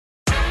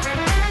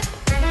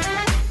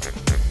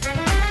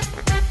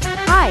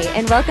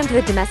and welcome to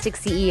the Domestic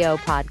CEO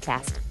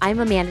podcast. I'm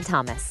Amanda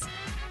Thomas.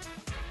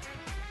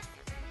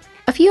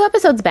 A few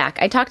episodes back,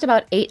 I talked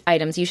about 8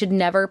 items you should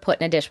never put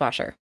in a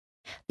dishwasher.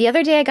 The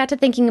other day, I got to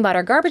thinking about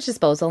our garbage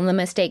disposal and the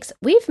mistakes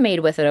we've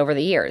made with it over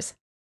the years.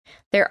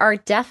 There are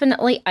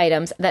definitely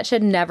items that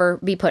should never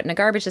be put in a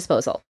garbage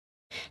disposal.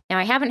 Now,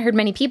 I haven't heard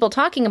many people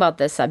talking about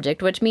this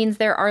subject, which means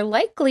there are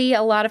likely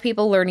a lot of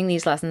people learning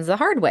these lessons the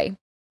hard way.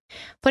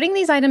 Putting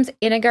these items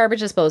in a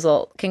garbage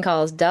disposal can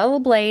cause dull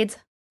blades,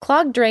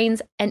 clog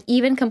drains, and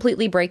even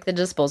completely break the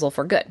disposal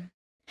for good.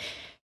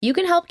 You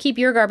can help keep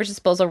your garbage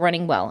disposal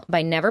running well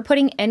by never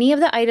putting any of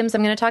the items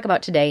I'm going to talk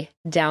about today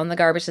down the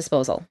garbage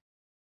disposal.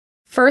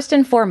 First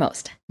and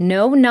foremost,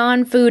 no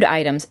non-food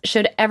items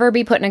should ever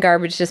be put in a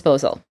garbage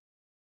disposal.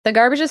 The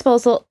garbage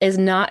disposal is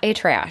not a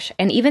trash,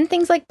 and even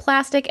things like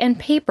plastic and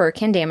paper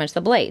can damage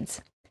the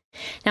blades.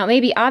 Now, it may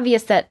be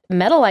obvious that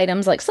metal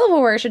items like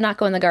silverware should not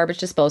go in the garbage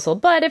disposal,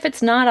 but if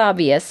it's not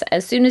obvious,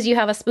 as soon as you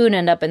have a spoon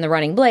end up in the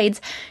running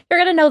blades, you're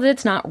going to know that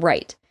it's not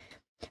right.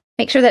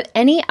 Make sure that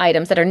any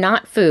items that are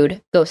not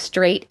food go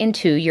straight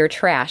into your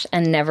trash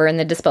and never in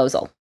the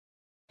disposal.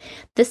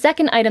 The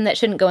second item that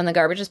shouldn't go in the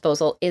garbage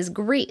disposal is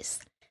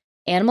grease.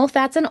 Animal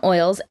fats and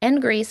oils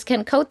and grease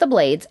can coat the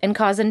blades and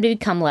cause them to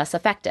become less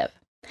effective.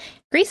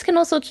 Grease can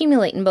also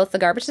accumulate in both the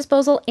garbage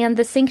disposal and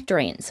the sink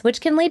drains, which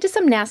can lead to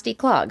some nasty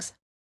clogs.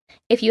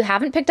 If you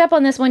haven't picked up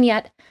on this one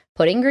yet,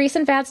 putting grease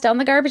and fats down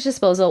the garbage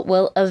disposal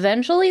will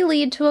eventually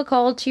lead to a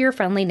call to your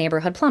friendly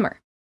neighborhood plumber.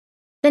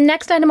 The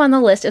next item on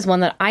the list is one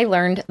that I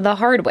learned the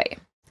hard way.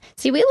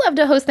 See, we love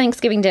to host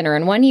Thanksgiving dinner,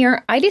 and one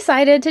year I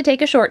decided to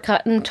take a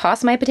shortcut and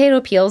toss my potato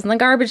peels in the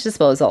garbage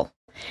disposal.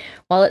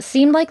 While it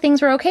seemed like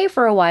things were okay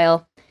for a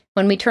while,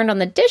 when we turned on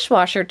the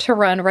dishwasher to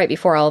run right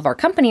before all of our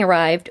company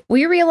arrived,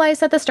 we realized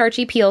that the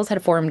starchy peels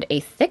had formed a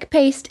thick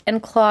paste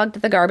and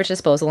clogged the garbage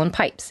disposal and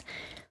pipes.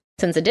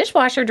 Since the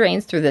dishwasher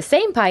drains through the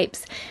same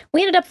pipes,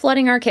 we ended up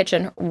flooding our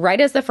kitchen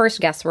right as the first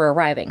guests were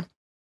arriving.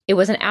 It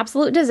was an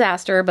absolute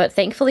disaster, but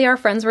thankfully our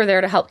friends were there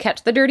to help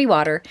catch the dirty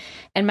water,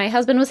 and my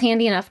husband was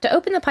handy enough to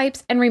open the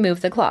pipes and remove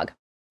the clog.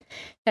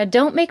 Now,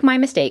 don't make my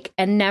mistake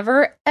and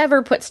never,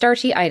 ever put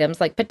starchy items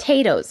like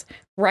potatoes,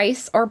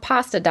 rice, or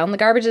pasta down the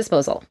garbage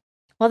disposal.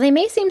 While they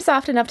may seem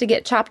soft enough to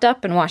get chopped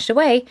up and washed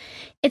away,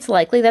 it's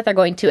likely that they're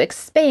going to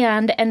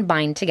expand and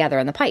bind together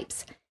in the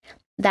pipes.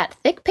 That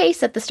thick paste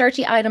that the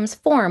starchy items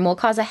form will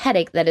cause a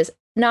headache that is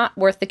not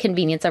worth the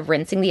convenience of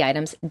rinsing the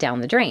items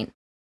down the drain.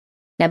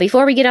 Now,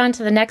 before we get on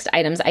to the next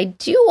items, I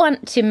do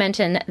want to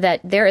mention that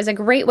there is a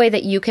great way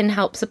that you can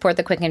help support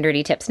the Quick and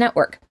Dirty Tips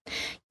Network.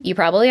 You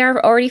probably are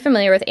already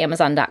familiar with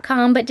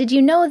Amazon.com, but did you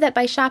know that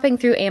by shopping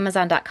through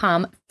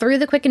Amazon.com through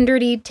the Quick and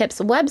Dirty Tips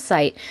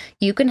website,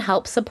 you can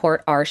help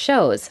support our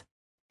shows?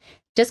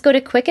 Just go to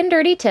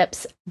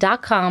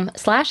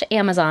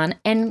quickanddirtytips.com/Amazon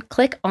and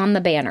click on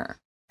the banner.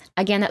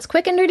 Again, that's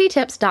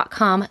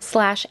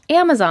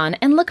quickanddirtytips.com/Amazon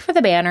and look for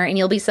the banner, and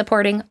you'll be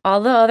supporting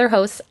all the other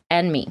hosts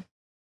and me.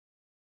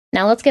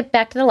 Now let's get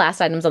back to the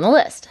last items on the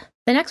list.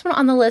 The next one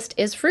on the list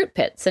is fruit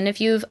pits, and if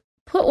you've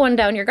put one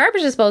down your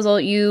garbage disposal,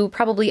 you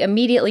probably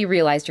immediately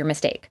realized your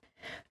mistake.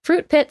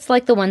 Fruit pits,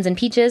 like the ones in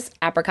peaches,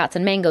 apricots,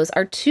 and mangoes,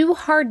 are too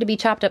hard to be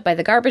chopped up by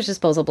the garbage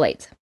disposal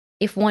blades.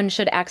 If one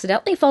should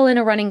accidentally fall in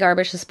a running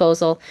garbage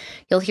disposal,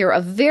 you'll hear a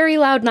very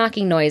loud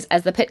knocking noise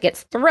as the pit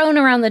gets thrown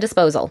around the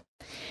disposal.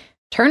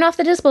 Turn off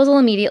the disposal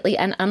immediately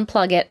and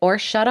unplug it, or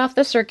shut off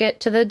the circuit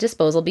to the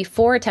disposal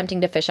before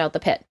attempting to fish out the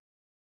pit.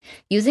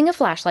 Using a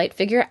flashlight,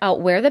 figure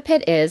out where the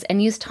pit is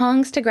and use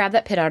tongs to grab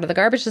that pit out of the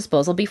garbage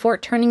disposal before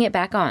turning it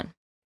back on.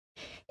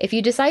 If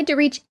you decide to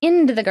reach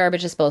into the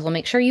garbage disposal,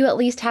 make sure you at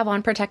least have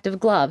on protective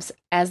gloves,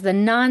 as the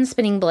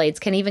non-spinning blades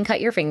can even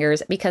cut your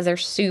fingers because they're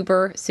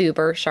super,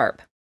 super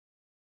sharp.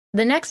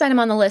 The next item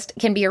on the list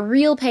can be a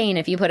real pain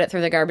if you put it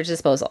through the garbage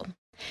disposal.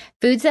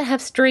 Foods that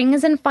have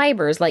strings and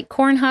fibers like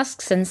corn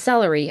husks and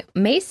celery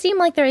may seem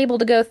like they're able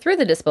to go through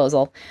the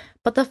disposal,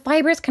 but the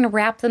fibers can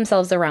wrap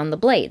themselves around the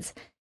blades,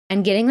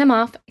 and getting them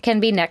off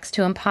can be next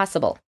to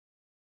impossible.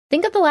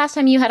 Think of the last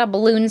time you had a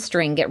balloon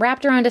string get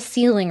wrapped around a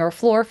ceiling or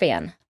floor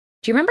fan.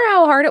 Do you remember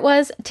how hard it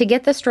was to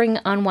get the string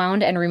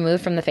unwound and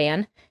removed from the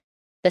fan?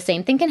 The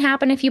same thing can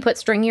happen if you put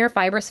stringy or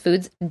fibrous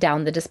foods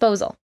down the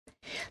disposal.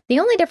 The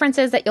only difference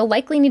is that you'll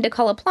likely need to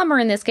call a plumber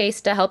in this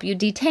case to help you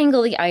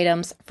detangle the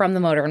items from the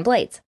motor and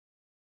blades.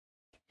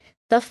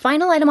 The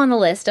final item on the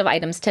list of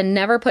items to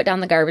never put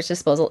down the garbage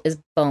disposal is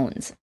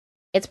bones.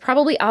 It's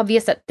probably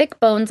obvious that thick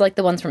bones like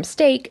the ones from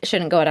steak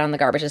shouldn't go down the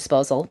garbage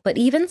disposal, but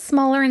even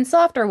smaller and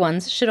softer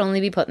ones should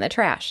only be put in the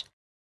trash.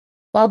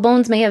 While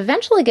bones may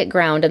eventually get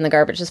ground in the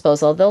garbage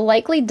disposal, they'll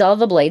likely dull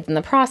the blades in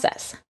the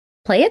process.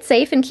 Play it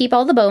safe and keep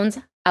all the bones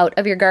out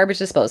of your garbage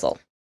disposal.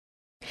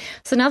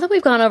 So now that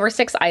we've gone over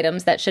 6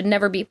 items that should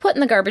never be put in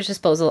the garbage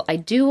disposal, I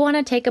do want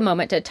to take a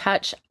moment to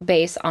touch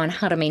base on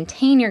how to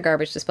maintain your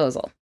garbage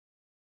disposal.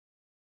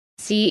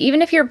 See,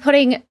 even if you're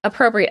putting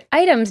appropriate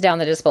items down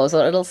the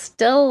disposal, it'll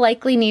still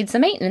likely need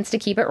some maintenance to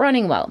keep it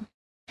running well.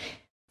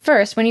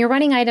 First, when you're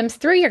running items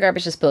through your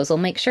garbage disposal,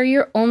 make sure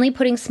you're only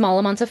putting small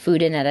amounts of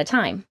food in at a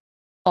time.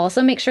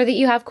 Also, make sure that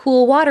you have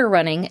cool water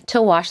running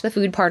to wash the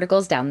food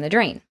particles down the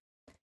drain.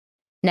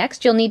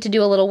 Next, you'll need to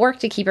do a little work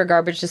to keep your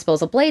garbage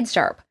disposal blades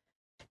sharp.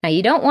 Now,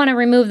 you don't want to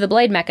remove the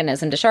blade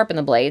mechanism to sharpen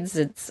the blades.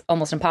 It's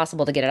almost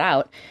impossible to get it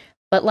out.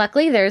 But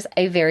luckily, there's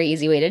a very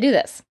easy way to do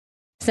this.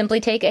 Simply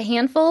take a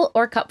handful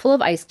or cupful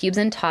of ice cubes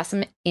and toss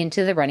them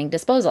into the running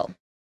disposal.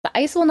 The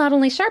ice will not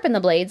only sharpen the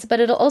blades, but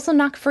it'll also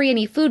knock free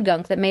any food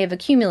gunk that may have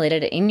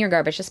accumulated in your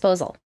garbage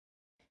disposal.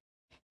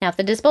 Now, if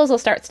the disposal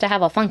starts to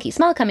have a funky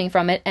smell coming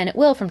from it, and it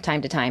will from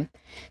time to time,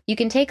 you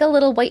can take a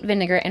little white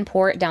vinegar and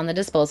pour it down the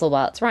disposal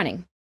while it's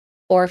running.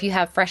 Or if you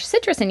have fresh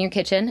citrus in your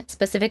kitchen,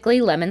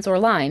 specifically lemons or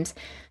limes,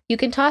 you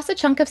can toss a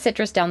chunk of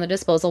citrus down the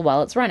disposal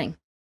while it's running.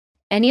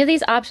 Any of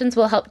these options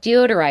will help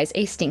deodorize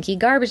a stinky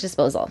garbage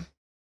disposal.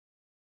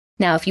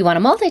 Now, if you want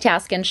to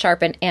multitask and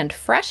sharpen and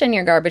freshen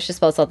your garbage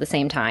disposal at the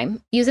same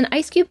time, use an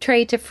ice cube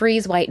tray to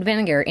freeze white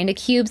vinegar into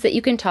cubes that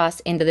you can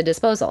toss into the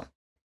disposal.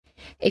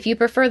 If you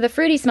prefer the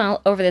fruity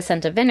smell over the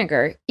scent of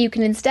vinegar, you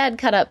can instead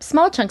cut up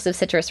small chunks of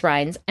citrus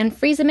rinds and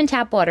freeze them in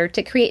tap water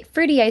to create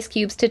fruity ice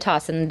cubes to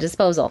toss in the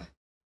disposal.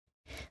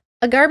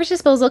 A garbage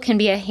disposal can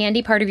be a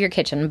handy part of your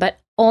kitchen, but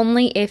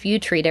only if you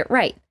treat it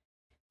right.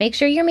 Make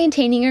sure you're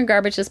maintaining your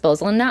garbage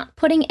disposal and not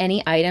putting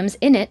any items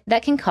in it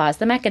that can cause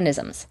the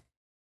mechanisms.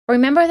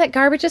 Remember that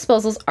garbage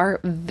disposals are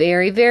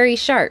very, very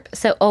sharp,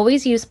 so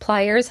always use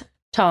pliers,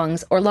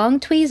 tongs, or long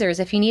tweezers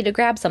if you need to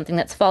grab something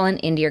that's fallen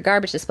into your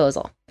garbage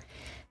disposal.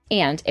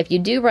 And if you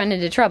do run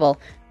into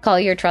trouble, call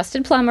your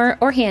trusted plumber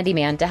or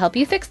handyman to help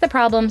you fix the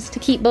problems to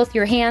keep both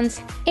your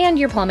hands and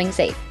your plumbing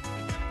safe.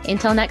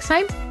 Until next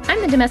time,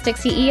 I'm the Domestic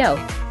CEO,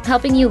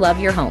 helping you love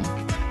your home.